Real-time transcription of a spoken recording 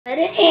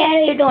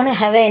I don't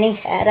have any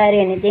hair or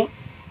anything.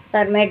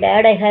 For my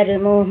dad, I have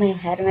removed my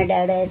hair. My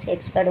dad has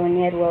expired 1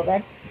 year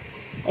over.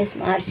 It's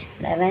March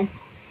 11.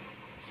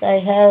 So I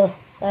have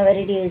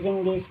covered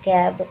using this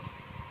cap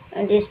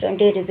and this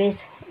 20 rupees.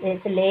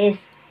 This lace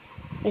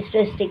is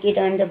to stick it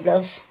on the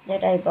blouse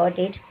that I bought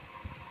it.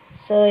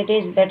 So it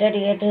is better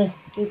here to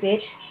keep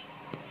it.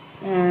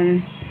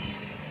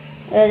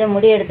 அதாவது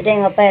முடி எடுத்துகிட்டு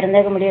எங்கள் அப்பா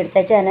இறந்தாக்க முடி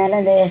எடுத்தாச்சு. அதனால்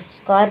அந்த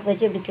scarf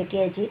வச்சு இப்படி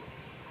கெட்டியாச்சு.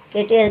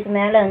 கெட்டி அதுக்கு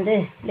மேலே வந்து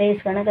லேஸ்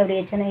கணக்கு அப்படி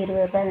வச்சோன்னா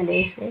 20 ரூபா அந்த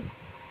லேஸு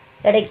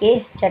கடைக்கு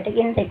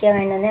சட்டைக்குன்னு தைக்க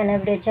வாங்கிட்டு வந்தேன். ஆனால்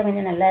இப்படி வச்சா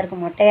கொஞ்சம்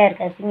நல்லாயிருக்கும். மொட்டையாக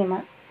இருக்குது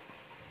அசிங்கமாக.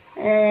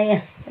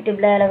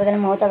 டிப்பில் அளவுக்கு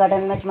முகத்தை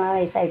காட்டணுமா சும்மா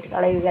வயசாகிட்டு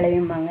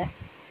கிளவிம்பாங்க.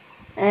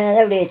 அதை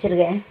அப்படி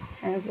வச்சுருக்கேன்.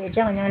 அப்படி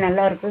வச்சா கொஞ்சம்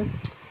நல்லாயிருக்கும்.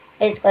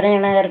 வயசு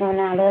குறைஞ்சவனாக இருக்கும்.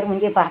 4 பேர்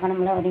முஞ்சியை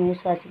பார்க்கணும்ல அப்படின்னு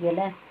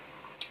விசுவாசிக்கல.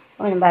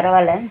 கொஞ்சம்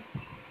பரவாயில்ல.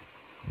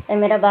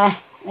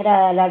 मेरा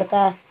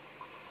लड़का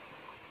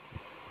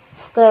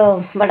को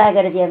बड़ा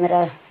कर दिया. मेरा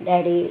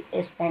daddy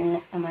spend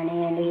money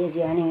and he is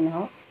earning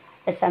now.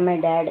 That's my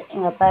dad.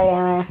 எங்கள் அப்பா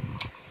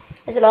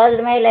it's lost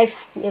my life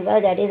because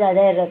that is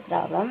other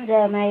problem. So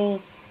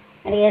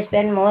he has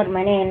spent more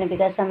money and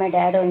because of my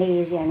dad only he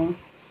is earning.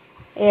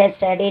 He has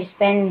studied,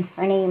 spent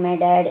money. My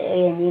dad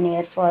is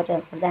engineer for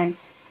than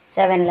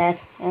 7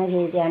 lakhs and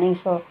he is earning.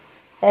 So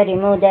I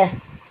remove the.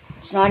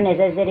 It's not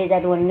necessary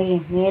that only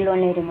male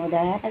only remove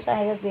the hair. So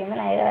I have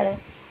female. I have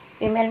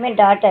female my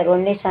daughter.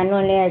 Only son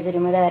only has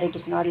removed the hair. It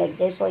is not like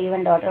this. So even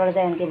daughter also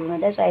I can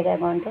remove that. So I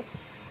have gone to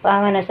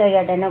Pavana. So I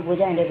got done a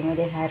puja and remove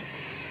the hair.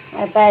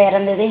 அப்போ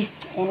இறந்தது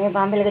என்னைய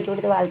பாம்பில் கட்டி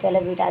கொடுத்து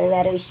வாழ்க்கையில் போயிட்டு அது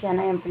வேறு விஷயம்.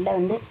 ஆனால் என் பிள்ளை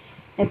வந்து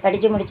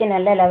படித்து முடித்து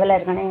நல்ல லெவலில்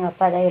இருக்கணும். எங்கள்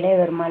அப்பா தான் இளைய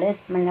பெருமாள்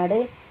தமிழ்நாடு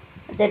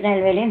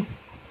திருநெல்வேலி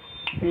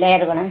பிள்ளையாக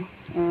இருக்கணும்.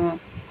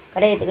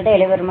 கடையத்துக்கிட்ட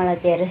இளைய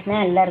பெருமாள் தேர்னா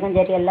எல்லாருக்கும்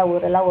சரி. எல்லா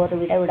ஊரெல்லாம்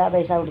ஒரு விடா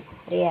பைசா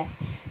கொடுத்து சரியா.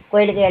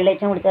 கோயிலுக்கு 7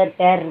 லட்சம் கொடுத்தவர்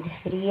பேர் இருக்குது.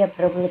 பெரிய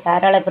பிரபு,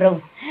 தாராள பிரபு.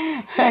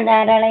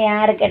 தாராளம்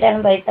யாரை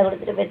கேட்டாலும் பைசா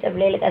கொடுத்துட்டு பெற்ற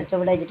பிள்ளைகளுக்கு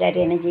கஷ்டப்பட வச்சுட்டாரு.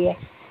 என்ன செய்ய?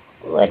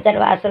 ஒருத்தர்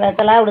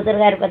வாசலத்தெல்லாம்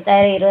கொடுத்துருக்காரு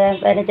 10,000 20,000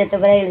 பதினச்சத்து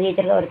பேரை எழுதி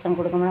வச்சிருக்க. ஒருத்தன்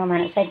கொடுக்கணும்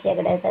மனசாட்சியாக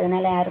கிடையாது.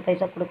 அதனால யாரும்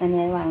பைசா கொடுக்க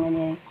முடியாது, வாங்க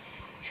முடியாது.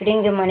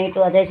 ஷுடிங் give money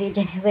to others. Each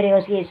and every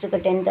house is to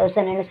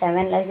 10,000 and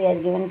 7 lakhs he has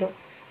given to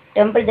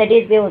temple. That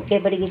is way okay,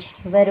 but each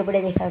and everybody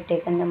they have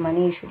taken the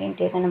money. You shouldn't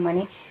taken the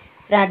money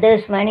for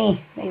others money.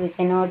 We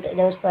cannot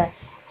those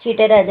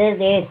cheated others,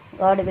 they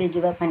God will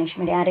give a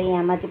punishment. யாரையும்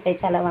ஏமாற்றி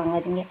பைசாலாம்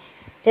வாங்காதீங்க.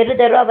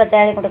 தெருவா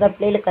 10,000 கொடுக்க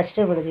பிள்ளைகளுக்கு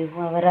கஷ்டப்படுது.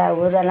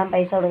 ஊரெல்லாம்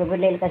பைசா கொடுக்க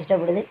பிள்ளைகளுக்கு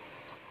கஷ்டப்படுது.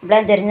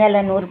 இப்படிலாம் தெரிஞ்சால்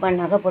எல்லாம் 100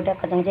 பண்ணாக்க போட்டு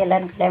தங்கச்சி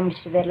எல்லோரும் கல்யாணம்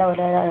முடிச்சுட்டு போயிடலாம்.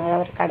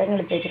 ஒரு கடன்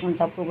எடுத்து வச்சுக்கணும்.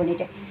 தப்பு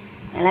பண்ணிவிட்டேன்.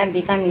 அதெல்லாம்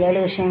பிகாம் 7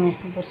 வருஷம்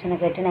புருஷனை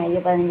கேட்டு நான்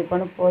 15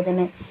 பொண்ணு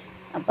போதுன்னு.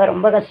 அப்போ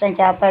ரொம்ப கஷ்டம்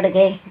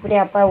சாப்பாடுக்கே. இப்படி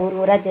அப்பா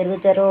ஊராக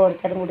தெரு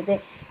ஒருத்தர் கொடுத்து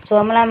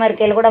சோமலாமல்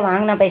இருக்கையில் கூட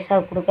வாங்கின பைசா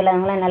கொடுக்கல.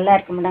 அவங்களாம் நல்லா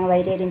இருக்க மாட்டாங்க.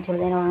 வயிறேறின்னு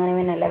சொல்லுது.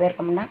 வாங்கினவே நல்லாவே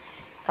இருக்க மாட்டான்.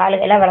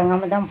 காலுக்கெல்லாம்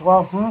வழங்காமல் தான்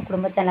போகும்.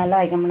 குடும்பத்தை நல்லா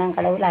வைக்க மாட்டாங்க.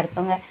 கடவுள்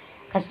அடுத்தவங்க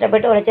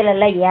கஷ்டப்பட்டு உழைச்சல்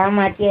எல்லாம்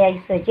ஏமாற்றி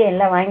ஐஸ் வச்சு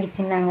எல்லாம் வாங்கி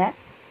தின்னாங்க.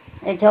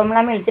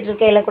 சோமலாமல் இழுத்துட்டு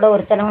இருக்கையில் கூட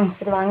ஒருத்தரும்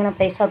இது வாங்கின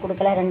பைசா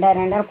கொடுக்கல.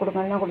 2000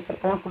 கொடுக்கணும் தான்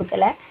கொடுத்துருக்கலாம்,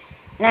 கொடுக்கல.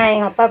 நான்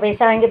எங்கள் அப்பா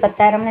பைசா வாங்கி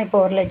 10,000னா இப்போ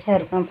 1 லட்சம்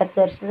இருக்கும். 10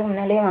 வருஷத்துக்கு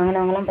முன்னாலேயே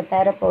வாங்கினவங்களாம்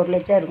 10,000 இப்போ 1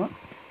 லட்சம் இருக்கும்.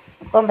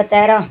 இப்போ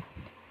 10,000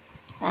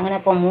 வாங்கினா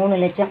இப்போ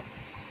 3 லட்சம்.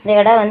 இந்த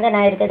இடம் வந்து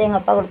நான் இருக்கிறது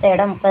எங்கள் அப்பா கொடுத்த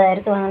இடம்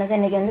 30,000 வாங்கினது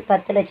இன்றைக்கி வந்து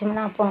 10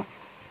 லட்சம்னா அப்போ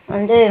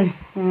வந்து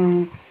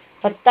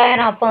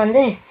 10,000. அப்போ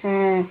வந்து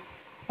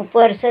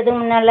 30 வருஷத்துக்கு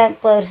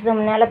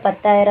முன்னால்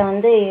 10,000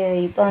 வந்து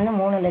இப்போ வந்து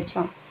 3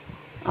 லட்சம்.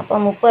 அப்போ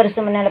 30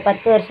 வருஷம் முன்னால்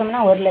 10 வருஷம்னா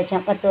 1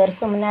 லட்சம். 10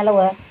 வருஷம் முன்னால்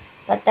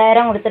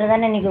 10,000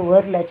 கொடுத்துருந்தானே இன்றைக்கி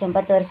 1 லட்சம்.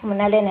 10 வருஷம்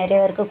முன்னாலே நிறைய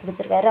பேருக்கு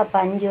கொடுத்துருக்காரு. அப்போ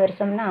 5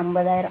 வருஷம்னா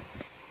 50,000.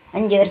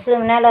 5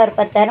 வருஷத்துக்கு முன்னால் ஒரு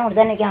 10,000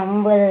 கொடுத்தா இன்றைக்கி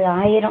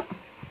 50,000.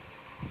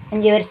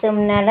 5 வருஷத்துக்கு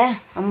முன்னால்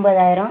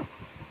 50,000.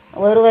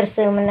 1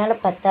 வருஷத்துக்கு முன்னால்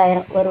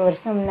 10,000. 1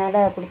 வருஷம்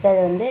முன்னால் கொடுத்தது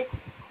வந்து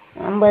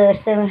 50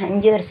 வருஷம்.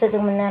 5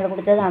 வருஷத்துக்கு முன்னால்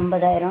கொடுத்தது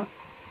 50,000.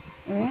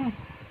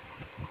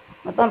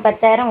 அப்போ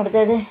 10,000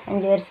 கொடுத்தது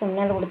 5 வருஷம்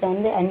முன்னால் கொடுத்தது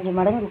வந்து 5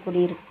 மடங்கு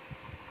கூடியிருக்கு.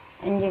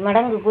 5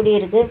 மடங்கு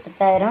கூடியிருக்கு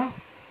 10,000.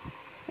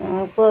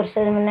 30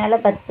 வருஷத்துக்கு முன்னால்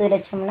 10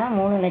 லட்சம்னா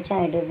 3 லட்சம்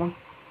ஆகிட்டு இருக்கும்.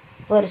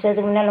 30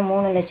 வருஷத்துக்கு முன்னால்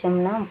 3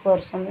 லட்சம்னா 30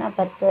 வருஷம்னா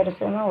 10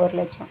 வருஷம்னா 1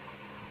 லட்சம்.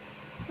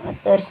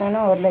 10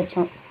 வருஷம்னா 1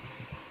 லட்சம்.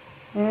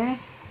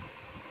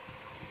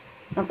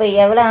 அப்போ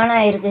எவ்வளோ ஆனால்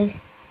ஆயிருக்கு?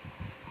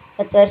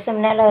 10 வருஷம்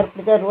முன்னால் அவர்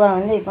கொடுத்த ரூபா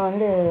வந்து இப்போ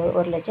வந்து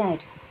 1 லட்சம்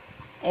ஆகிடுச்சு.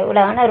 எவ்வளோ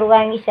ஆனால் ரூபா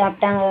வாங்கி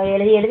சாப்பிட்டாங்க.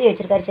 எழுதி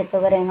வச்சுருக்காரு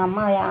செத்தவர். எங்கள்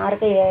அம்மா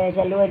யாருக்கு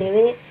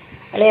செல்லுவடிவு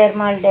இளைய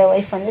பெருமாளுடைய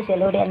ஒய்ஃப் வந்து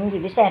செல்லுவடி 5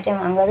 பைசா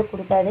யார்ட்டையும் வாங்காது,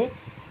 கொடுக்காது.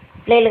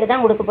 பிள்ளைகளுக்கு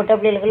தான் கொடுக்கப்பட்ட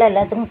பிள்ளைகளுக்கெல்லாம்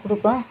எல்லாத்துக்கும்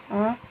கொடுக்கும்.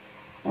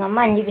 எங்கள்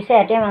அம்மா 5 பைசா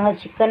யார்ட்டையும் வாங்காது.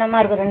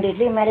 சிக்கனமாக இருக்கும். 2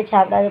 இட்லி மேலே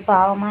சாப்பிடாது.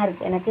 பாவமாக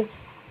இருக்குது. எனக்கு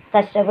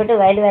கஷ்டப்பட்டு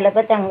வயல் வேலை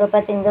பார்த்து அங்கே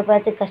பார்த்து இங்கே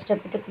பார்த்து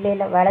கஷ்டப்பட்டு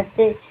பிள்ளைகளை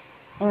வளர்த்து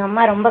எங்கள்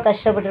அம்மா ரொம்ப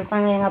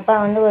கஷ்டப்பட்டுருப்பாங்க. எங்கள் அப்பா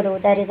வந்து ஒரு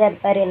உதாரி தான்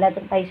இருப்பார்.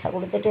 எல்லாத்துக்கும் பைசா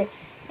கொடுத்துட்டு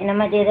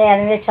என்னம்மா செய்த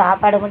அதுமாதிரி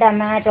சாப்பாடு மட்டும்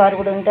அம்மா சோறு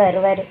கொடுன்ட்டு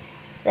வருவார்.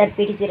 சார்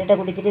பீடி சிரட்டை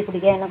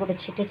குடிக்க என்ன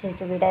குடிச்சிட்டு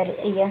சேர்த்து விடாரு.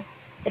 ஐயா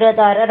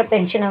 26,000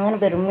 பென்ஷன்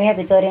வாங்கன்னு பெருமையாக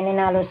பித்தோரேன்னு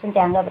 4 வருஷம்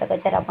தேங்காய் பறக்க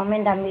வச்சார். அப்பவுமே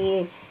என் தம்பி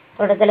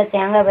தோட்டத்தில்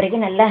தேங்காய் பறக்கி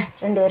நல்லா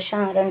 2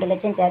 வருஷம் 2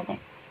 லட்சம்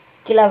சேர்த்தேன்.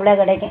 கிலோ அவ்வளோ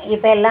கிடைக்கும்.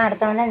 இப்போ எல்லாம்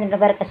அடுத்தவன் தான் 2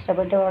 பேர்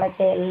கஷ்டப்பட்டு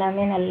உழைச்சி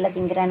எல்லாமே நல்லா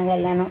திங்கிறானுங்க.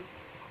 எல்லாரும்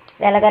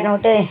வேலைக்காரனை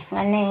விட்டு எங்கள்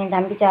அண்ணன் என்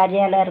தம்பி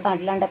சார்ஜியால் இருக்கான்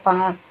அட்லாண்ட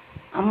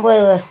 50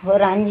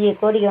 ஒரு 5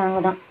 கோடிக்கு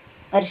வாங்குதான்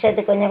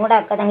வருஷத்துக்கு. கொஞ்சம் கூட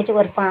அக்கா தங்கச்சி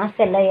ஒரு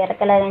பாசம் இல்லை,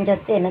 இறக்கலாத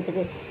சொத்து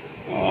என்னத்துக்கு.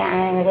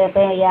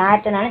 இப்போ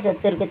யார்கிட்டனாலும்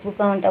சொத்து இருக்குது,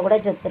 தூக்கம்கிட்ட கூட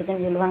சொத்து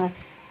இருக்குன்னு சொல்லுவாங்க.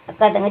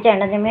 அக்கா தங்கச்சி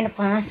அண்ணன் தம்பி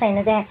பாசம்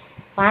என்னதான்,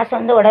 பாசம்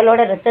வந்து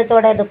உடலோட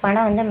ரத்தத்தோட இது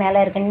பணம் வந்து மேலே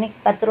இருக்குது. இன்னைக்கு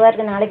 10 ரூபா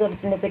இருக்குது, நாளைக்கு ஒரு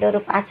துண்டு போய்ட்டு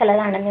ஒரு பாசல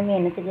தான் அண்ணன் தம்பி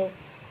என்னத்துக்கு.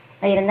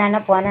 இருந்தானா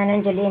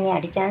போனானு சொல்லி நீ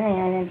அடித்தான்.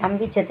 என்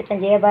தம்பி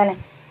செத்துட்டான்,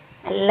 ஜெயபாலன்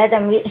நல்ல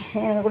தம்பி,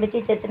 குடிச்சு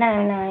செத்துட்டான்.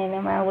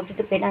 நான்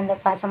விட்டுட்டு போயிட்டான். அந்த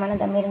பாசமான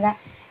தம்பி இருந்தால்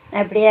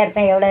நான் இப்படியே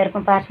இருப்பேன். எவ்வளோ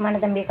இருக்கும் பாசமான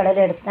தம்பி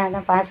கடவுள் எடுத்துட்டான்.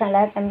 தான் பாசம்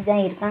இல்லாத தம்பி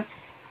தான் இருக்கான்.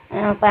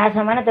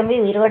 பாசமான தம்பி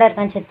உயிரோடு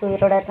இருக்கான், செத்து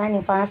உயிரோடு இருக்கான். நீ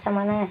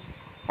பாசமான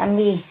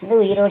தம்பி வந்து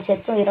உயிரோடு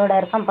செத்து உயிரோடு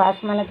இருக்கான்.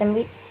 பாசமான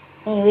தம்பி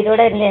நீ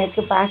உயிரோடு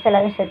இருக்கு, பாசம்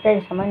இல்லாத செத்து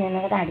சம்பந்தம்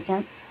என்ன தான்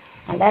அடித்தான்.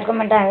 நல்லா இருக்க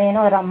மாட்டான்.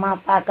 அவன் ஒரு அம்மா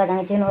அப்பா அக்கா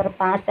தங்கச்சின்னு ஒரு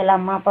பாசம் இல்லை,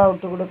 அம்மா அப்பா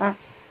விட்டு கொடுக்கான்.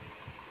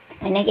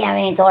 இன்றைக்கி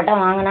அவன்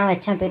தோட்டம் வாங்கினா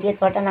வச்சான், பெரிய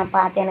தோட்டம். நான்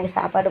பார்த்தேன், எனக்கு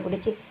சாப்பாடு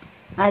பிடிச்சி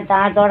அது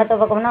தோட்டத்தை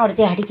பக்கம்னா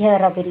ஒருத்தி அடிக்க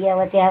வர்றா, பெரிய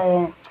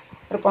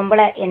ஒரு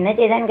பொம்பளை. என்ன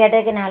செய்தான்னு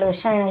கேட்டதுக்கு 4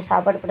 வருஷம் எனக்கு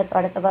சாப்பாடு போட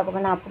தோட்டத்தை பார்க்க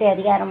போனால் அப்படி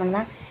அதிகாரம்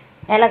பண்ணால்.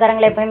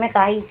 வேலைக்காரங்களை எப்போயுமே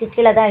காய்க்கு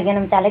கீழே தான்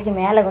வைக்கணும், தலைக்கு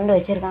மேலே கொண்டு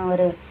வச்சுருக்கான்.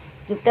 ஒரு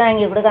கிஃப்ட்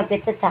வாங்கி கொடுக்கான்,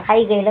 பெற்ற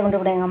தாய் கையில் கொண்டு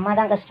கொடுங்க. எங்கள் அம்மா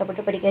தான்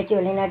கஷ்டப்பட்டு படிக்க வச்சு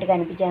வெளிநாட்டுக்கு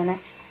அனுப்பிச்சாங்க.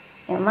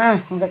 அம்மா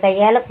உங்கள்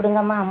கையால்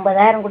கொடுங்கம்மா,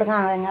 50,000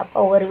 கொடுக்கான். எங்கள்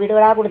அப்பா ஒரு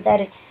வீடுகளாக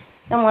கொடுத்தாரு,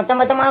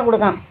 மொத்தமாக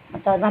கொடுக்கான்.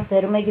 மொத்தமாக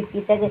பெருமைக்கு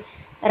பீத்தக்கு.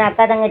 ஒரு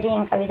அக்கா தங்கச்சி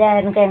என் கவிதா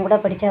எனக்கு என் கூட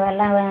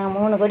படித்தவெல்லாம்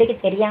 3 கோடிக்கு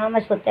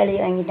தெரியாமல் சொத்து எழுதி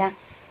வாங்கிட்டான்.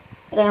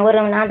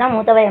 நான் தான்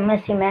மூத்தவ,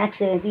 MSc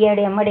maths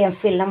BEd MEd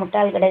MPhil எல்லாம்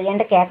முட்டாள் கிடையாது.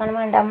 என்கிட்ட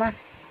கேட்கணுமா வேண்டாமா?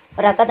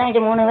 ஒரு அக்கா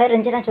தங்கச்சி 3 பேர்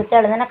இருந்துச்சுன்னா சொத்து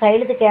எழுதுனா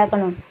கையெழுத்து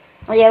கேட்கணும்.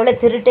 எவ்வளோ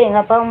திருட்டு.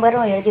 எங்கள் அப்பாவும்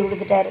பேரும் எழுதி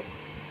கொடுத்துட்டாரு.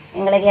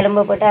 எங்களுக்கு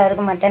எலும்பு போட்டு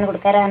அவருக்கு மட்டன்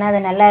கொடுக்காரு. ஆனால்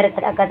அது நல்லா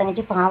இருக்குது. அக்கா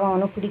தங்கச்சி பாவம்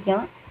அவனுக்கு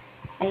பிடிக்கும்.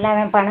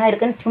 எல்லாமே பணம்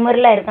இருக்குன்னு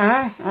திமிரில்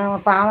இருக்கான்,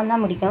 பாவம்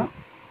தான் பிடிக்கும்.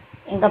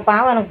 எங்கள்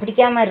பாவம் எனக்கு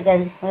பிடிக்காமல்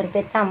இருக்காது. ஒரு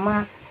பெத்த அம்மா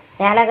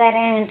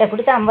வேலைக்காரன்கிட்ட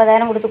கொடுத்து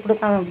 50,000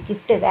 கொடுக்காம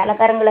கிஃப்ட்டு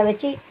வேலைக்காரங்களை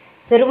வச்சு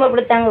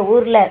பெருமைப்படுத்தாங்க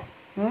ஊரில்.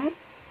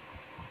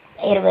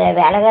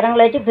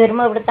 வேலைக்காரங்களை வச்சு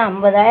பெருமைப்படுத்தான்.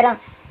 50,000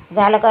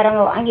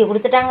 வேலைக்காரங்க வாங்கி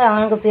கொடுத்துட்டாங்க,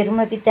 அவனுக்கு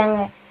பெருமை பித்தாங்க.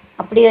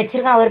 அப்படி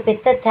வச்சுருக்கான். அவர்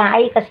பெத்த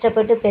தாய்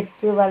கஷ்டப்பட்டு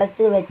பெற்று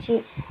வளர்த்து வச்சு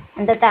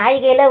அந்த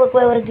தாய் கையில்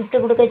ஒரு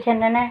கிஃப்ட்டு கொடுக்க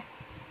வச்சேன்னே.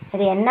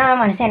 அது என்ன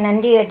மனுஷன்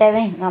நன்றி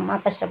கேட்டவன். எங்கள் அம்மா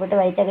கஷ்டப்பட்டு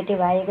வயிற்ற கட்டி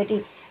வாயை கட்டி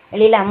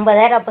வெளியில்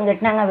 50,000 அப்போ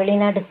கட்டினாங்க.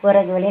 வெளிநாட்டுக்கு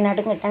போகிறதுக்கு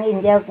வெளிநாட்டுக்கும் கட்டினாங்க,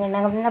 இந்தியாவுக்கு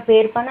கட்டினாங்க. அப்படின்னா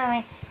போயிருப்பானே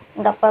அவன்.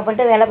 எங்கள் அப்பா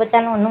போட்டு வேலை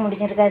பார்த்தாலும் ஒன்றும்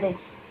முடிஞ்சிருக்காது.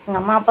 எங்கள்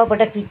அம்மா அப்பா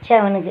போட்ட பிச்சை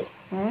அவனுக்கு.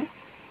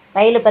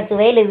 வயலு 10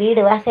 வயலு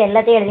வீடு வாசல்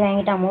எல்லாத்தையும் எழுதி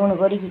வாங்கிட்டான் 3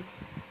 கோடிக்கு.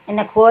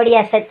 என்ன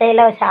கோடியா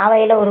செத்தையில்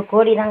சாவையில் 1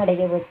 கோடி தான்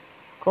கிடைக்க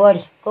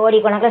போகுது. கோடி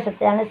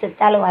கணக்கில்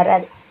செத்தாலும்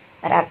வராது.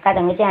 வேறு அக்கா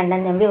தங்கச்சி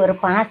அண்ணன் தம்பி ஒரு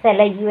பாசம்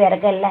இல்லை,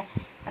 இறக்க இல்லை.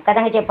 அக்கா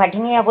தங்கச்சியை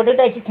பட்டினியாக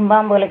போட்டுட்டு வச்சு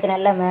திம்பாம்புகளுக்கு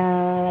நல்லா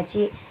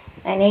வச்சு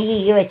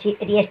நெய் வச்சு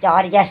பெரிய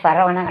ஜார்ஜா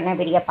சரவணா அண்ணன்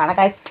பெரிய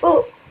பணக்காய் பூ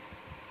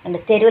அந்த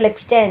தெருவில்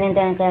பிச்சை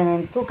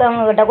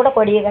தூக்கவங்ககிட்ட கூட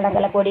கொடிய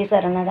கணக்கில்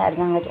கோடீஸ்வரனாக தான்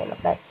இருக்காங்க.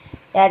 சொல்லக்கூடாது,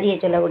 ஜாதியை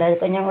சொல்லக்கூடாது.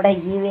 கொஞ்சம் கூட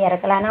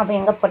இறக்கலான்னா அப்போ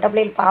எங்கள் பொட்ட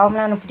பிள்ளைகள்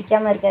பாவம்லாம் ஒன்று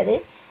பிடிக்காமல் இருக்காது.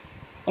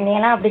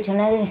 என்னையெல்லாம் அப்படி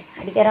சொன்னது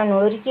அடிக்கிறான்,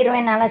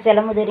 நொறுக்கிடுவேன். நல்லா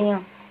சிலம்பு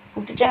தெரியும்.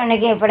 விட்டுட்டேன்,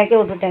 அன்றைக்கி படைக்க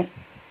விட்டுட்டேன்.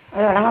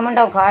 வழங்க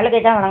மாட்டான்,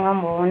 காலுக்கே தான்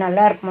வழங்காமல் போவோம்.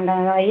 நல்லா இருக்க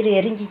மாட்டான். வயிறு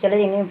எரிஞ்சி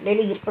சொல்லுது. எங்கள்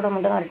பிள்ளைகளும் இருக்க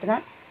மாட்டான். கரெக்டு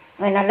தான்.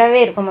 அவன் நல்லாவே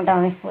இருக்க மாட்டான்.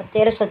 அவன்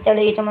ஒத்தையில் சொத்தை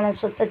எழுதிட்டோம்னா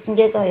சொத்தை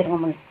திங்கிறதுக்கும் இருக்க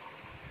மாட்டான்.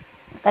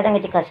 அக்கா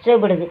தங்கச்சி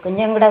கஷ்டப்படுது.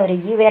 கொஞ்சம் கூட ஒரு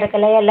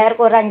இறக்கலை.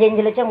 எல்லாருக்கும் ஒரு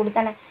 5 லட்சம்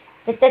கொடுத்தானே.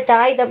 பெத்த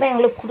தாய் தப்ப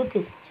எங்களுக்கு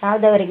கொடுக்குது.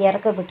 சாவதவருக்கு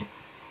இறக்கப்பட்டு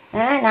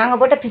நாங்கள்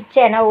போட்ட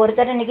பிச்சை. நான்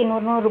ஒருத்தர் இன்றைக்கி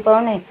 100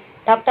 பவுன்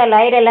டாக்டர்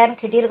லாயர் எல்லோரும்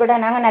கிட்டியிருக்கூட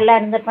நாங்கள் நல்லா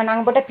இருந்திருப்போம்.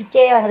 நாங்கள் போட்ட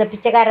பிச்சையே வாங்குத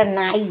பிச்சைக்காரன்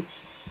நாய்.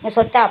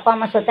 சொத்தை அப்பா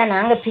அம்மா சொத்தை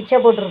நாங்கள் பிச்சை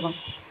போட்டிருக்கோம்.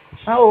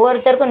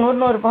 ஒவ்வொருத்தருக்கும்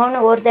 100 பவுன்.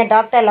 ஒருத்தன்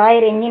டாக்டர்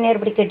லாயர் இன்ஜினியர்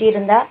இப்படி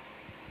கட்டியிருந்தா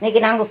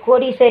இன்றைக்கி நாங்கள்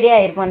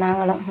கோடீஸ்வரியாக இருப்போம்.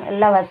 நாங்களும்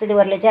எல்லாம் வசதி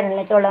 1 லட்சம் 2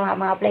 லட்சம் உள்ள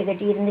மாப்பிள்ளை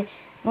கட்டி இருந்து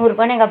 100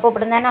 பவுன் எங்கள் அப்பா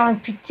போட்டிருந்தானே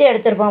அவன் பிச்சை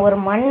எடுத்திருப்பான். ஒரு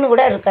மண்ணு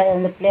கூட இருக்காது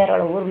அந்த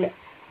பிள்ளையாரோட ஊரில்.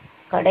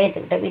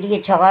 கடையத்துக்கிட்ட விடிய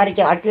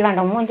சவாரிக்கு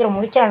அட்லாண்ட மூஞ்சில்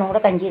முடிச்சாலும் கூட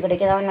கஞ்சி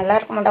கிடைக்காது. அவன் நல்லா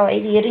இருக்க மாட்டான்.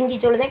 வயது எரிஞ்சி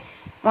சொல்லுதேன்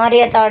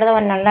மாரியா தாடுதான்.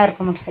 அவன் நல்லா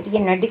இருக்க மாட்டான்.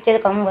 அதிக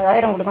நடிக்கிறதுக்கு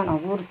 50,000 கொடுக்கான்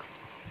நான் ஊருக்கு.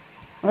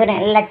 அவன்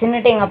நல்லா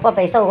தின்னுட்டு எங்கள் அப்பா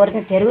பைசா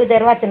ஒருத்தன்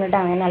தெருவாக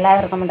தின்னுட்டான். அவன் நல்லா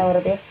இருக்க மாட்டான்.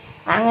 வருது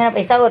வாங்கின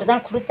பைசா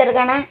ஒருத்தான்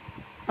கொடுத்துருக்கானா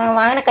அவன்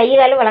வாங்கின கை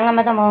காலம்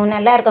வழங்காம தான் அவன்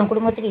நல்லா இருக்கான்.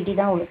 குடும்பத்துக்கு இட்டி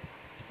தான் விடும்.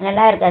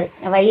 நல்லா இருக்காது.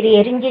 வயிறு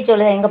எரிஞ்சி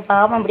சொல்லுதேன். எங்கள்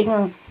பாவம்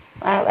அப்படிங்கும்.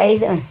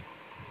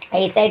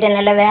 வயசாகிட்ட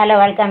நல்ல வேலை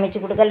வாழ்க்கை அமைச்சு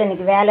கொடுக்கல.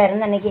 இன்றைக்கி வேலை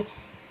இருந்து அன்றைக்கி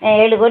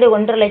 7 கோடி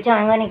 1.5 லட்சம்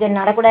வாங்க. இன்றைக்கி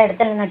நடக்கூடாத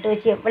இடத்துல நட்டு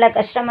வச்சு எவ்வளோ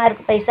கஷ்டமாக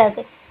இருக்குது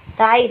பைசாவுக்கு.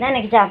 தாய் தான்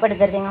இன்றைக்கி சாப்பாடு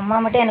தருது. எங்கள் அம்மா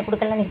மட்டும் எனக்கு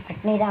கொடுக்கல. இன்றைக்கி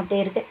பட்னி தான்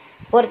அப்படியே இருக்குது.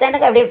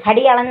 ஒருத்தனுக்கு அப்படியே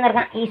படி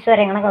அளந்துருக்கான்.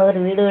 ஈஸ்வரன் எனக்கு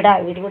ஒரு வீடு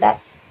வீடா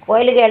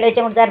கோயிலுக்கு 7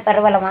 லட்சம் கொடுத்தாரு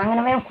பரவாயில்ல.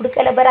 வாங்கினவன்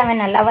கொடுக்கல பேர்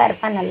அவன் நல்லாவா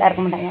இருப்பான். நல்லா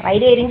இருக்க மாட்டாங்க.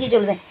 வயிறு எரிஞ்சு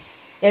சொல்லுதேன்.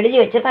 எழுதி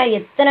வச்சுருக்கான்.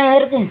 எத்தனை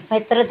பேருக்கு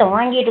பத்திரத்தை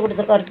வாங்கிட்டு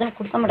கொடுத்துருக்கா. ஒருத்தனை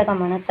கொடுக்க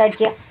மாட்டேக்கான்.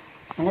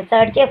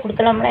 மனசாட்சியாக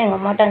கொடுக்கலாம்ல. எங்கள்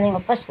அம்மாட்ட வந்து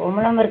எங்கள் அப்பா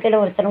சோமலம்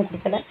இருக்கையில் ஒருத்தரும்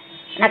கொடுக்கல.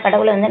 ஆனால்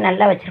கடவுளை வந்து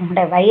நல்லா வச்சிருக்க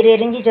மாட்டேன். வயிறு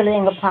எரிஞ்சு சொல்லுது.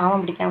 எங்கள்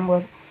பாவம் பிடிக்காம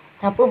போகுது.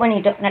 தப்பு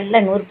பண்ணிட்டோம். நல்லா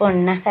 100 பவுன்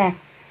நகை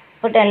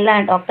போட்டு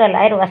எல்லாம் டாக்டர்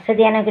லாயர்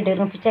வசதியான கிட்ட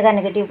இருக்கும்.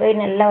 பிச்சைக்காரனை கட்டி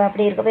போய் நல்லா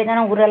அப்படி இருக்க போய்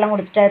தானே ஊரெல்லாம்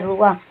கொடுத்துட்டாரு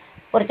ரூபா.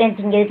 ஒருத்தன்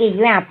திங்கிறதுக்கு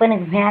இவன்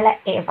அப்பனுக்கு மேலே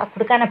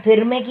கொடுக்கான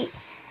பெருமைக்கு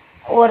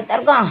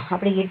ஒருத்தருக்கும்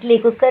அப்படி இட்லி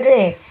குக்கரு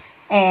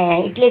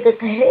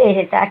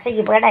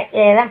தசைக்கு போட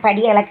இதெல்லாம்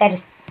படி இழக்காரு.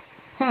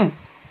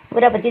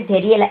 ஊரை பற்றி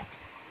தெரியலை.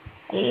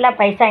 எல்லாம்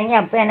பைசா இங்கே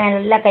அப்போ நான்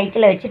எல்லாம்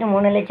கைக்கில் வச்சுட்டு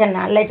 3 லட்சம்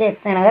 4 லட்சம்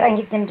எத்தனை பேர்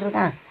அங்கே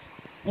தின்றுருக்கான்.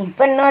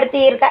 இப்போ இன்னொருத்தி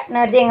இருக்கா,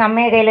 இன்னொருத்தி எங்கள்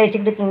அம்மையை கையில்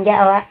வச்சுக்கிட்டு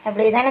திங்காவா.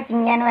 அப்படி தானே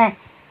திங்கானுவேன்.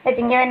 இப்போ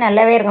திங்கவே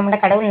நல்லாவே இருக்க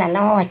மாட்டேன். கடவுள்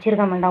நல்லாவும்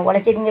வச்சிருக்க மாட்டான்.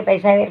 உழைச்சி திங்க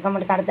பைசாவே இருக்க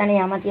மாட்டேன். அடுத்தானே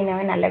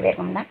ஏமாத்தினவே நல்லாவே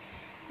இருக்க மாட்டான்.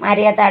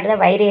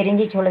 மாரியாத்தாடுதான் வயிறு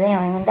எரிஞ்சு சொல்லுதேன்.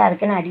 அவன் வந்து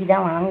அதுக்குன்னு அடி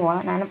தான் வாங்குவான்.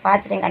 நானும்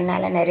பார்த்துட்டேன்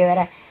கண்ணால் நிறைய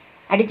பேரை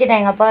அடிச்சுட்டேன்.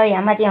 எங்கள் அப்பா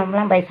ஏமாற்றி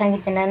அவன்லாம் பைசா வாங்கி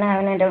தின்னான்னு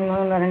அவன்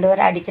 2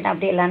 பேரை அடிச்சுட்டான்.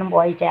 அப்படி எல்லாரும்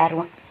போய்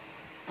சேருவான்.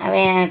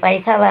 அவன்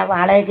பைசா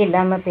வாடகைக்கு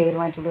இல்லாமல்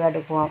போயிடுவான்.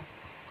 சுடுகாட்டுக்கு போவான்.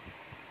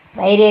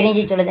 வயிறு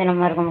எரிஞ்சு சொல்லுதே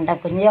நம்ம இருக்க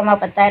மாட்டான். கொஞ்சமாக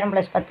 10,000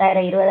 +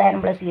 10,000 20,000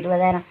 +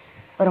 20,000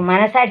 ஒரு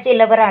மனசாட்சி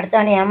இல்லை பிறகு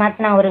அடுத்தவனை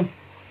ஏமாத்தினா ஒரு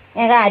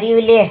எங்க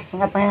அறிவில்லையே.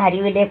 எங்கள் அப்பா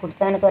அறிவில்லையே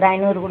கொடுத்தவனுக்கு ஒரு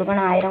 500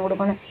 கொடுக்கணும், 1000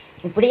 கொடுக்கணும்.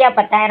 இப்படியா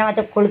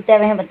 10,000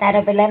 கொடுத்தவன் 10,000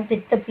 இப்போ எல்லாரும்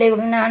பித்த பிள்ளை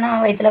கொடுன்னு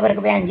நானும் வயிற்றுல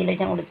பிறகு போய் 5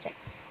 லட்சம் கொடுத்தேன்.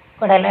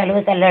 குடல்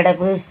அழுவு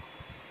கல்லடப்பு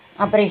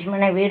ஆப்ரேஷன்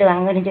பண்ண வீடு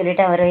வாங்கன்னு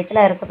சொல்லிட்டு அவர்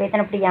வயிற்றுல இருக்க போய்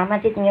தானே இப்படி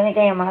ஏமாற்றி திங்க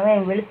வைக்க என்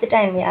மகன்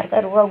வெளுத்துட்டான்.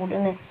 யாருக்கா ரூபா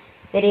கொடுன்னு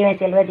பெரியவன்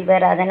செல்வதி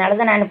பேர். அதனால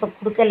தான் நான் இப்போ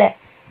கொடுக்கல.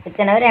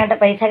 இத்தனை பேர் என்கிட்ட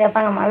பைசா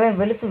கேட்பாங்க. மகன்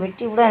வெளுத்து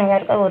வெட்டி விட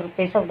யாருக்கா ஒரு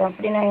பைசா விடும்.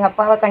 அப்படி நான் எங்கள்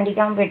அப்பாவை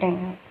கண்டிக்காமல்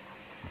போயிட்டேங்க.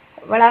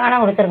 இவ்வளோகானா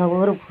கொடுத்துருங்க.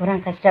 ஊருக்கு பூரா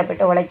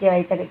கஷ்டப்பட்டு உழைச்சி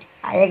வயிற்ற கட்டி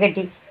அய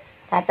கட்டி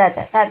தாத்தா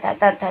தாத்தா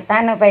தாத்தா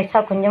தாத்தான்னு பைசா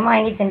கொஞ்சமாக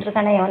வாங்கி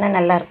தின்றுருக்கானே எவனா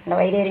நல்லா இருக்கும்.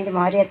 வயிறு எரிஞ்சு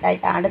மாறிய தாய்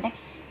ஆடுதேன்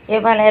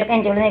சேப்பாவில்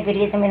இருக்கேன்னு சொல்லுதேன்.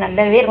 பெரிய தம்பி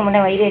நல்லாவே இருக்க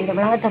மாட்டேன். வயிறு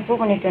எரிஞ்சோம்னாங்க தப்பு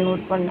பண்ணிட்டேன்.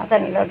 100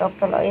 பொண்ணாக்கா நல்லா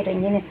டாக்டர் வயிறு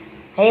எரிஞ்சின்னு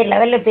ஹையர்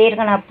லெவலில்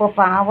போயிருக்கேன். அப்போ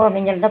பாவம்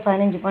அப்படின்னு சொல்லி தான்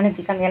 15 பவுன்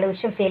பிக்காம 7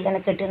 வருஷம் ஃபெயில்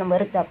தானே கட்டு நம்ம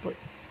இருக்கு தப்பு.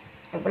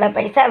 இவ்வளோ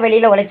பைசா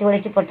வெளியில்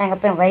உழைச்சி போட்டாங்க.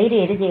 அப்போ வயிறு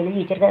எழுதி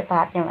வச்சிருக்கதை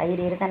பார்த்தேன்.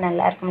 வயிறு இருந்தால்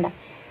நல்லா இருக்கும்டா.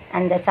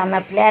 அந்த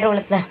பிள்ளையார்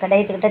உலகத்தில்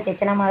கடையத்துக்கிட்ட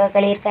தெச்சனா மக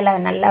களி இருக்கல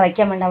நல்லா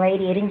வைக்க மாட்டான்.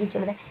 வயிறு எரிஞ்சு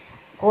சொல்லுதேன்.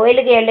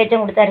 கோயிலுக்கு 7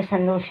 லட்சம் கொடுத்தாரு.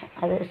 சந்தோஷம்.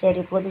 அது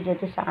சரி பொது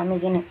சொத்து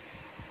சாமிக்குன்னு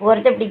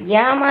ஒருத்தர் இப்படி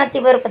ஏமாற்றி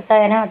பேர்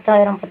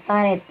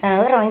 10,000 எத்தனை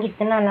பேர் வாங்கி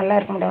தின்னா நல்லா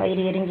இருக்க மாட்டேன்.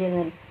 வயிறு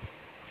எரிஞ்சது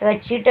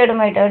cheated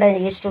my dad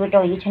and used to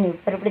get each and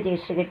everybody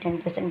used to get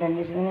 10% on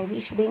this. And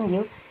we shouldn't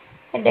give.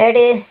 My dad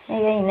is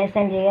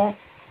innocent.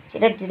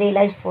 Cheated 3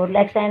 lakhs, 4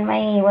 lakhs, and my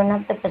one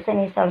of the person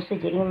is also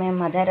cheating my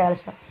mother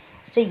also.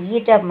 So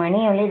eat up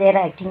money only they are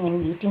acting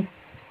and eating.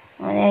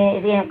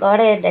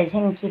 God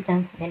doesn't keep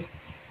them well.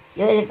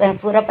 ये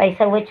पूरा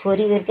पैसा वो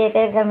चोरी करके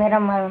कहेगा मेरा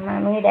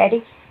mummy daddy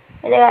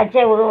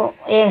अच्छा वो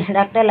एक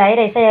डॉक्टर लाए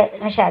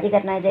ऐसा शादी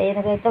करना चाहिए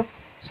ना. तो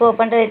 100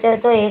 पन रहते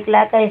तो 1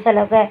 लाख का ऐसा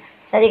लगा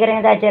शादी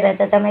करेंगे तो अच्छा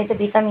रहता था. मैं तो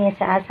बीकॉम ये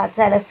 7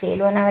 साल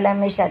फेल होने वाला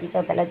मैं शादी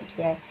का गलत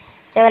किया है.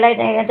 अच्छा वाला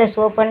रहेंगे तो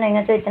 100 पन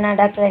रहेंगे तो इतना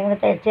डॉक्टर रहेंगे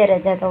तो अच्छे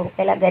रहता. तो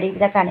पहला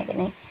गरीब था खाने के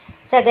नहीं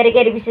ऐसा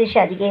गरीबी से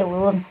शादी किए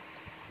वो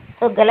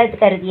तो गलत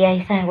कर दिया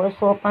ऐसा. वो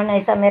 100 पन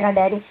ऐसा मेरा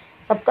डैडी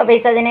सबका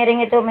पैसा देने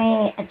रहेंगे तो मैं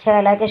अच्छा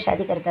वाला के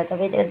शादी करता था.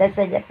 भाई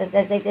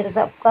 10,000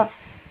 सबका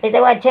पैसा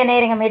वो अच्छे नहीं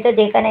रहेंगे. मैं तो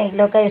देखा नहीं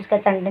लोग का उसका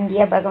तंडन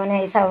दिया भगवान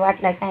ने ऐसा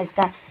वाट लगा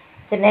इसका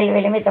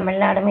तिरुनेलवेली में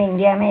तमिलनाडु में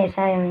इंडिया में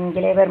ऐसा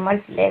गिलेबर मल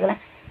लेगा.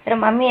 मेरा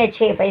मम्मी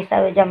अच्छे पैसा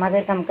जमा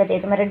कर हमको दे.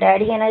 तो मेरा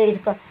डैडी है ना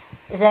इसको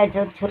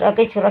ऐसा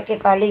छुरा के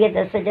काली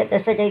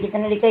 10,000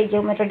 कितने लिखा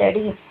जो मेरा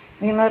डैडी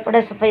मेरे पड़ा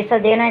पैसा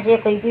देना चाहिए.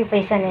 कोई भी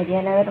पैसा नहीं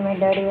दिया ना. मेरा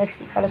daddy was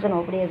also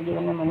nobody has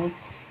given the money.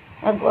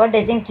 God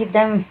doesn't keep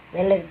them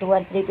well. 2 or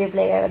 3 people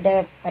have the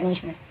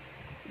punishment.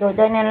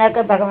 2 ने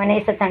लगा भगवान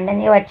ऐसा तंडन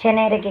दिया अच्छे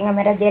नहीं रखेंगे.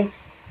 मेरा दिल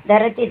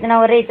दर्द इतना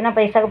हो रहा है इतना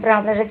पैसा का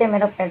प्रॉब्लम रहते.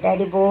 मेरा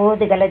डैडी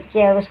बहुत गलत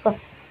किया. उसको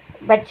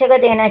बच्चे को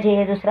देना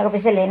चाहिए. दूसरा का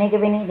पैसा लेने के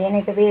भी नहीं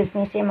देने के भी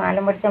उसमें से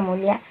मालूम पड़ता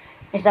मूल्य.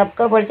 मैं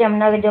सबको बोलते हम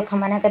लोग जो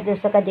कमाना करते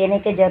उसका देने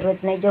की ज़रूरत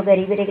नहीं. जो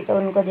गरीबी रहेगी तो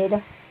उनको दे दो.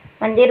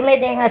 मंदिर में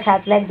देंगे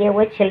 7 लाख दे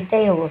वो चलते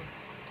है वो.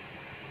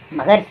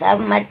 मगर सब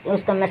मत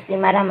उसका मस्ती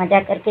मारा मजा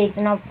करके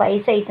इतना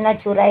पैसा इतना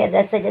चुराया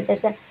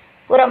 10,000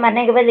 पूरा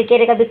मरने के बाद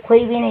दिखे कभी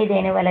कोई भी नहीं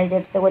देने वाला.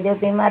 इधर तो वो जो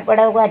बीमार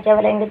पड़ा होगा अच्छा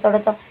वालेंगे थोड़ा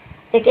तो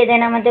देखे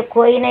देना मतलब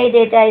कोई नहीं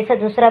देता. ऐसा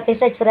दूसरा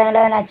पैसा चुराने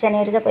वाला अच्छा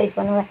नहीं रहता. कोई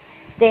कौन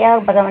गया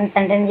भगवान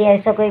तंडन दिया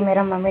ऐसा कोई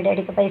मेरा मम्मी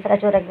डैडी का पैसा का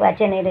चोरा के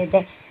अच्छे नहीं रहते.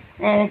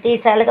 30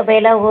 साल का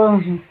पहला वो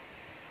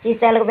 30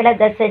 साल का पहला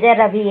 10,000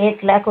 अभी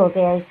 1 लाख हो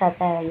गया. ऐसा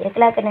था 1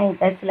 लाख नहीं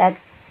 10 लाख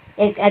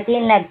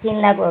 3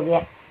 लाख हो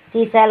गया.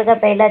 30 साल का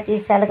पहला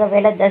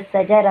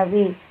 10,000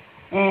 अभी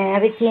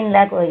 3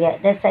 लाख हो गया.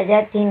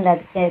 10,000 3 लाख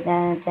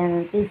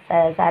 30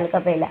 साल का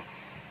पहला.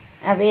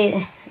 अभी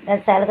 10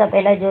 साल का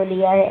पहला जो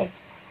लिया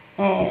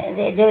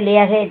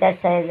है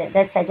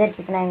 10,000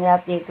 कितना है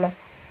आप देख लो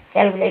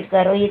कैलकुलेट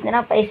करो. इतना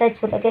पैसा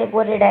छुरा के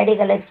पूरे डैडी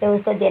गलत किया.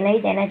 उसको देना ही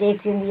देना चाहिए.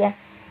 क्यों दिया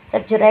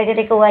सब चुरा के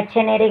देखो वो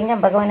अच्छे नहीं रहेंगे.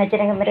 भगवान अच्छे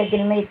रहेंगे. मेरे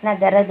दिल में इतना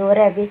दर्द हो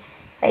रहा है. अभी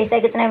पैसा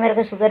कितना है मेरे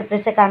को शुगर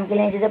प्रेशर काम के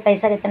लिए जैसे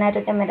पैसा कितना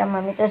रहता है. मेरा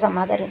मम्मी तो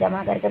जमा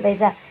करके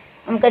पैसा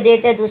हमको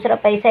देते. दूसरा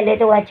पैसा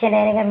लेते वो अच्छे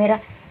नहीं रहेंगे. मेरा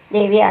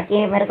देवी आती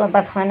है मेरे को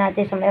भगवान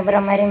आते समय पर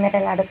हमारे मेरा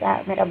लड़का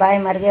मेरा भाई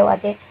मर गए वो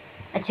आते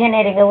अच्छे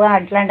नहीं रहेंगे. वो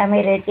अटलांटा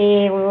में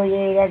रहते वो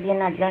ये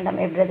अटलांटा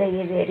में ब्रदर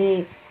ये very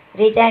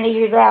rich and you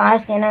should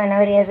ask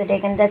whenever he has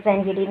taken the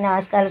son he didn't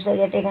ask also he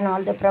had taken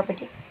all the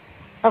property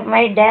of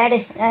my dad.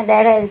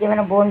 Dad has given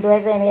a bone to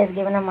us and he has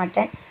given a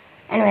mutton.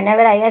 And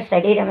whenever I have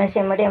studied MSc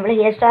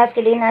he has to ask,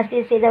 he didn't ask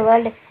to see the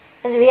world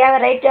because we have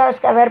a right to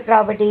ask our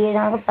property.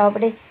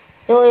 Property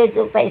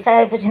तो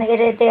पैसा पूछने के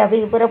रहते.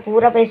 अभी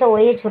पूरा पैसा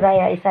वही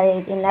छुराया. ऐसा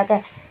 3 लाख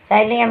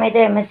साइडली हमें तो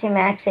MSc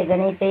मैथ्स है,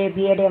 गणित है,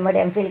 BEd MEd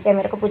MPhil के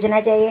मेरे को पूछना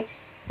चाहिए।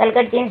 कल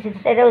का 3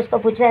 सिस्टर है, उसको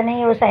पूछा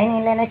नहीं, वो सही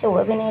नहीं लेना चाहिए,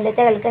 वो भी नहीं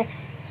लेते। कल के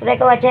सूर्य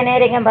को अच्छे नहीं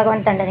रहेंगे,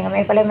 भगवान तंड देंगे।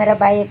 मैं बोले मेरा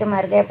भाई है कि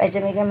मर गया पैसे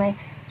में, मैं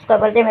उसको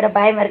बोलते मेरा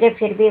भाई मर गए,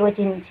 फिर भी वो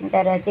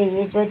चिंता रहती है।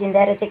 ये जो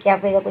जिंदा रहते क्या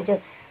फायदा, कुछ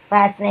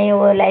पास नहीं,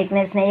 वो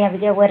लाइकनेस नहीं, अभी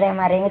क्या वो रहे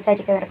मारेंगे तो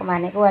मेरे को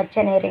मारने को, वो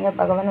अच्छे नहीं रहेंगे,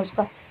 भगवान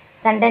उसको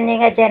खंडन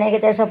देंगे। अच्छे रहेंगे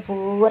तो सब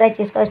पूरा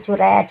चीज़ का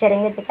चुराया, अच्छे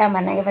रहेंगे तो क्या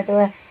मानेंगे। मैं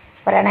तो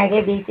पुराना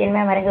के 20 दिन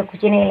में मरेंगे,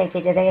 कुछ नहीं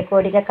लेके जाते।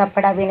 कोड़ी का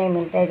कपड़ा भी नहीं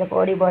मिलता है, तो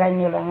कोड़ी बोड़ा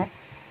नहीं मिलेंगे,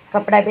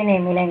 कपड़ा भी नहीं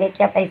मिलेंगे,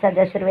 क्या पैसा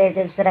 10 रुपये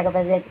दूसरा का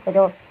पैसा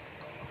जो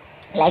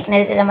लाइक नहीं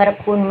रहते, हमारा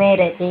खून में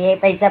रहती है।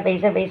 पैसा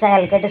पैसा पैसा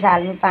हल्के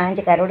साल में 5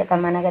 करोड़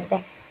कमाना करते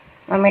हैं।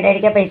 मम्मी डैडी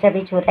का पैसा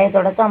भी छूटा है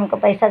थोड़ा, तो हमको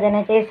पैसा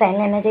देना चाहिए, साइन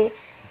लेना चाहिए।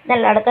 इतना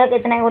लड़का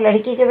कितना है, वो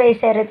लड़की के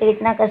पैसे रहते,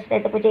 इतना कष्ट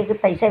रहते, कुछ एक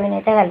पैसा भी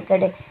नहीं था।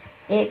 हलकड़े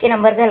एक ही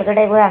नंबर के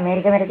हलकड़े, वो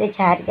अमेरिका में रहते,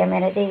 4 क्या में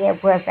रहते, ये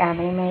पूरा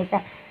फैमिली में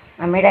ऐसा।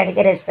 मम्मी डैडी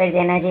के रेस्पेक्ट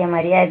देना चाहिए,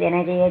 मर्यादा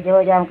देना चाहिए।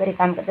 जो जो नौकरी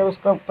काम करते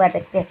उसको ऊपर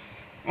रखते,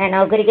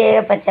 नौकरी के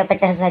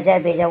 50-50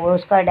 हज़ार भेजा, वो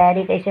उसका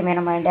डैडी कैसे,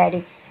 मेरा माँ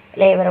डैडी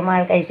लेबर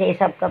माल कैसे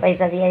सबका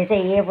पैसा दिया, ऐसे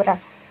ये पूरा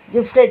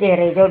गिफ्ट दे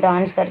रहे। जो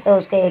डांस करते हैं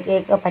उसके एक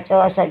एक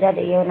 50 हज़ार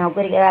दिए,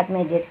 नौकरी के हाथ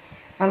में दे।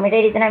 मम्मी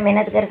डैडी इतना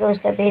मेहनत करके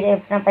उसका भेजे,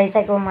 इतना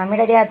पैसा को मम्मी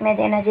डैडी हाथ में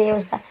देना चाहिए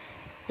उसका।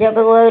 जब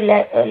वो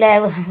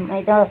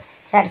मैं तो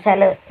 60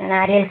 साल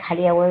नारियल खा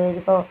लिया, वो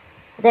उसको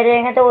उधर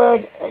रहेंगे तो वो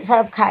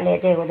सब खा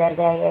लेते, उधर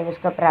गए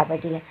उसका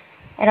प्रॉपर्टी है।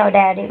 मेरा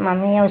डैडी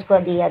मम्मी है, उसको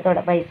दिया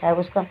थोड़ा पैसा,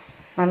 उसको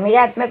मम्मी के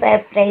हाथ में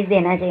प्राइज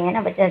देना चाहिए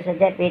ना। 50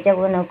 हज़ार भेजा,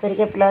 वो नौकरी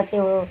के प्लॉट के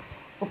वो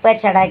ऊपर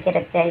चढ़ा के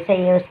रखते हैं, ऐसा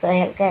ही है। उसको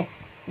हल्का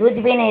दूध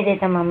भी नहीं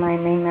देता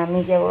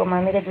मम्मी के, वो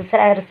मम्मी के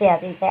दूसरा घर से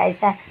आती है,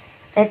 ऐसा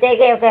रहते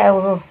कि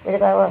वो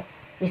उसका वो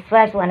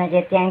विश्वास होना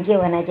चाहिए, थैंक यू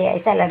होना चाहिए।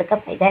 ऐसा लड़का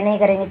पैदा नहीं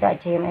करेंगे तो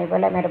अच्छे है। मैं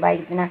बोला मेरा भाई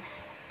इतना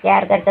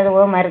प्यार करता तो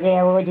वो मर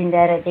गया, वो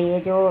जिंदा रहते। ये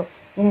जो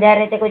जिंदा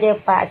रहते कुछ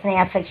पास नहीं,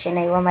 अफेक्शन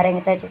नहीं, वो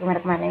मरेंगे तो अच्छे, मेरे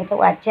को मानेंगे तो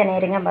वो अच्छे नहीं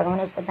रहेंगे, भगवान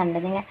उसको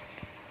दंड देंगे,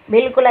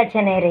 बिल्कुल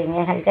अच्छे नहीं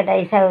रहेंगे। हल्का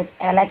ऐसा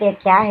हालांकि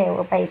क्या है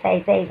वो पैसा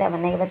ऐसा ऐसा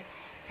बनने के बाद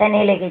ऐसा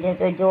नहीं लेके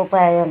जाते। जो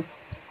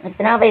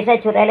इतना पैसा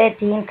चुरा ले,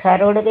 3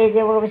 करोड़ के,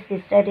 जो वो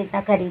सिस्टर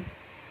इतना खरीद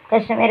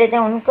कष्ट में रहते,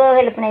 उनको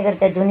हेल्प नहीं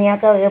करते। दुनिया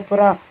का ये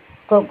पूरा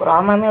को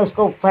ग्राम में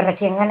उसको ऊपर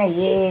रखेंगे ना,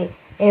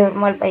 ये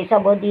मल पैसा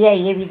बहुत दिया,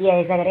 ये भी दिया,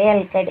 ऐसा करे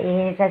हल्का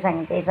ऐसा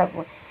संग ऐसा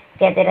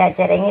कहते रहे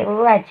अच्छा रहेंगे।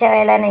 वो अच्छा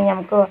वाला नहीं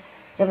हमको,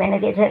 जो मैंने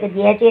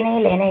दिया चाहिए नहीं,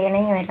 लेना ये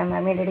नहीं। मेरा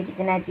मम्मी डैडी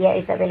कितना दिया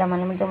ऐसा पहला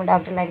मालूम, तो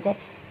डॉक्टर लग जाए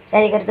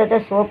शादी करता तो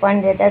 100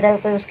 पॉइंट देता था,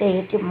 तो उसके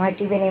एक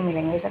मट्टी भी नहीं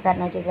मिलेंगे। ऐसा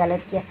करना चाहिए,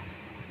 गलत किया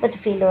बहुत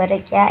फील हो रहा है।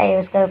 क्या है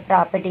उसका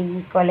प्रॉपर्टी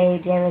इक्वल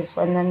है,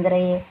 स्वतंत्र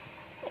है,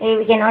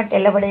 we can not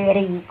tell about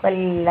very equal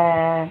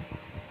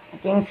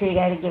things we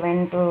are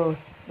given to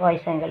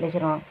boys angle is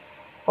wrong.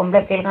 பொம்பளை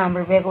பிள்ளைங்க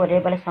ஆம்பளை பிள்ளைக்கு ஒரே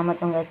போல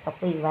சமத்துவங்க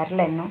தப்பு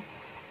வரல இன்னும்।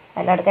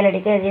 लड़का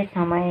लड़की ये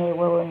समय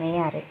वो नहीं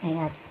आ रहे, नहीं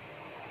आते,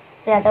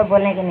 ज़्यादा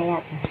बोलने के नहीं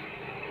आते।